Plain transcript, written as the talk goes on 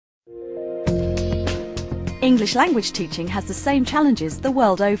English language teaching has the same challenges the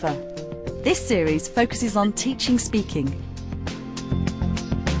world over. This series focuses on teaching speaking.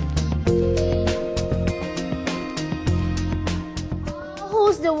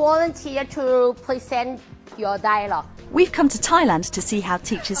 Who's the volunteer to present your dialogue? We've come to Thailand to see how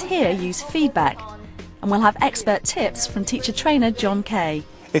teachers here use feedback, and we'll have expert tips from teacher trainer John Kay.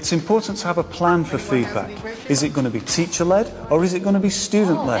 It's important to have a plan for feedback. Is it going to be teacher-led or is it going to be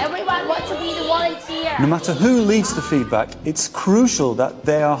student-led? Everyone wants to be the volunteer. No matter who leads the feedback, it's crucial that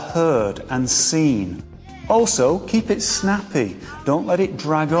they are heard and seen. Also, keep it snappy. Don't let it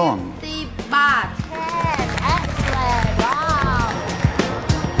drag on. Feedback. Excellent. Wow.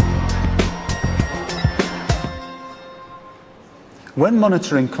 When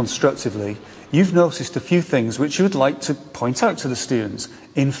monitoring constructively, you've noticed a few things which you would like to point out to the students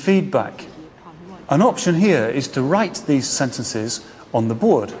in feedback. An option here is to write these sentences on the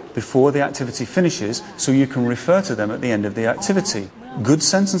board before the activity finishes so you can refer to them at the end of the activity. Good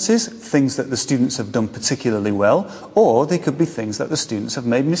sentences, things that the students have done particularly well, or they could be things that the students have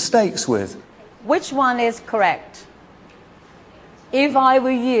made mistakes with. Which one is correct? If I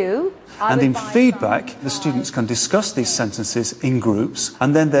were you, And in feedback, the students can discuss these sentences in groups,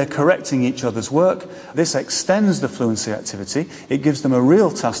 and then they're correcting each other's work. This extends the fluency activity. It gives them a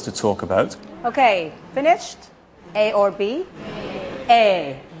real task to talk about. Okay, finished? A or B?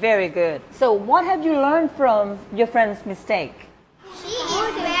 A. Very good. So what have you learned from your friend's mistake? She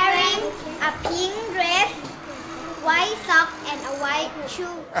is wearing a pink dress, white sock and a white shoe.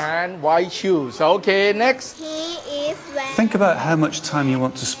 And white shoes. Okay, next. He is wearing... Think about how much time you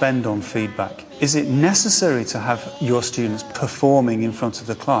want to spend on feedback. Is it necessary to have your students performing in front of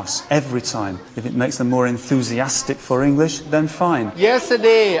the class every time? If it makes them more enthusiastic for English, then fine.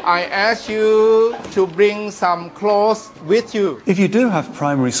 Yesterday, I asked you to bring some clothes with you. If you do have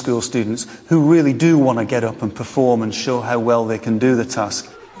primary school students who really do want to get up and perform and show how well they can do the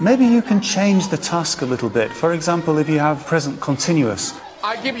task, maybe you can change the task a little bit. For example, if you have present continuous,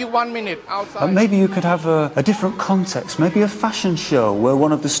 I give you 1 minute outside. maybe you could have a different context, maybe a fashion show where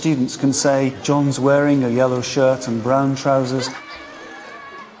one of the students can say, John's wearing a yellow shirt and brown trousers.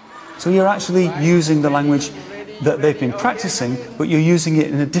 So you're actually using the language that they've been practicing, but you're using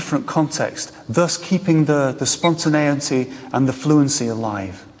it in a different context, thus keeping the spontaneity and the fluency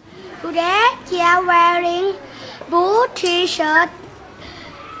alive. Today, they are wearing blue t-shirt,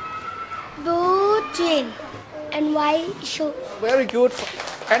 blue jeans and white shoes. Very good.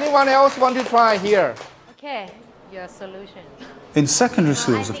 Anyone else want to try here? Okay, your solution. In secondary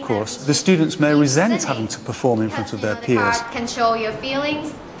schools, of course, the students may resent having to perform in front of their peers. Can show your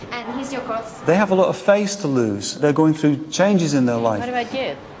feelings, and here's your course. They have a lot of face to lose. They're going through changes in their life. What about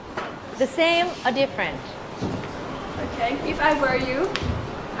you? The same or different? Okay, if I were you,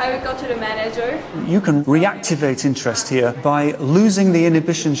 I would go to the manager. You can reactivate interest here by losing the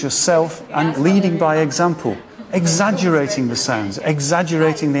inhibitions yourself and leading by example. Exaggerating the sounds,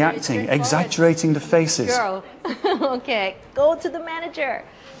 exaggerating the acting, exaggerating the faces. Girl. Okay, go to the manager.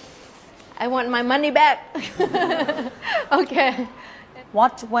 I want my money back. Okay.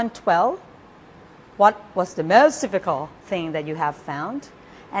 What went well? What was the most difficult thing that you have found?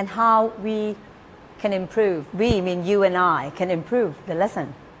 And how we can improve, we mean you and I, can improve the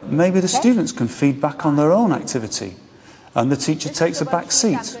lesson. Maybe the students can feed back on their own activity and the teacher takes a back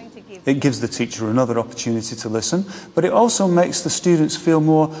seat. It gives the teacher another opportunity to listen, but it also makes the students feel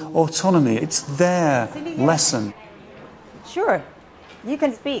more autonomy. It's their lesson. Sure, you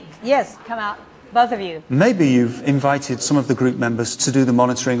can speak. Yes, come out, both of you. Maybe you've invited some of the group members to do the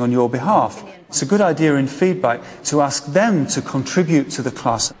monitoring on your behalf. It's a good idea in feedback to ask them to contribute to the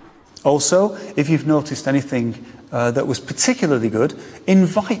class. Also, if you've noticed anything that was particularly good,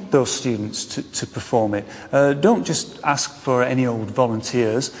 invite those students to perform it. Don't just ask for any old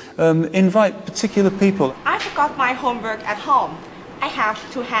volunteers. Invite particular people. I forgot my homework at home. I have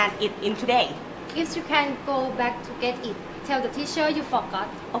to hand it in today. If you can go back to get it, tell the teacher you forgot.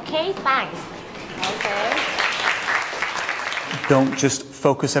 Okay, thanks. Okay. Don't just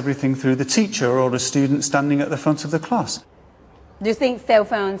focus everything through the teacher or the student standing at the front of the class. Do you think cell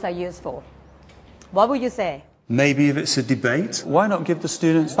phones are useful? What would you say? Maybe if it's a debate, why not give the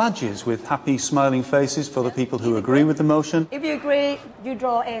students badges with happy smiling faces for the people who agree with the motion, If you agree, you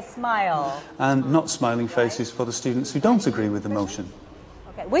draw a smile. and not smiling faces for the students who don't agree with the motion?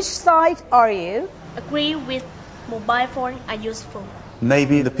 Okay, which side are you? Agree with mobile phone are useful.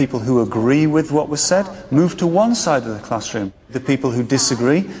 Maybe the people who agree with what was said move to one side of the classroom. The people who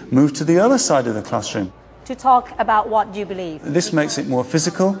disagree move to the other side of the classroom. To talk about what you believe. This makes it more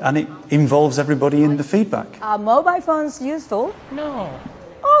physical and it involves everybody in the feedback. Are mobile phones useful? No.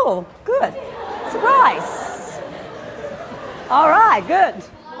 Oh, good. Surprise. All right, good.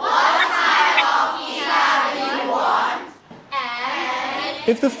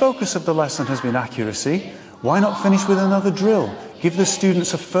 If the focus of the lesson has been accuracy, why not finish with another drill? Give the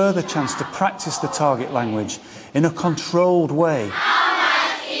students a further chance to practice the target language in a controlled way.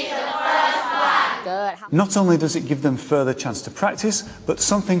 Good. Not only does it give them further chance to practice, but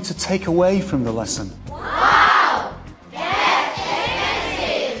something to take away from the lesson.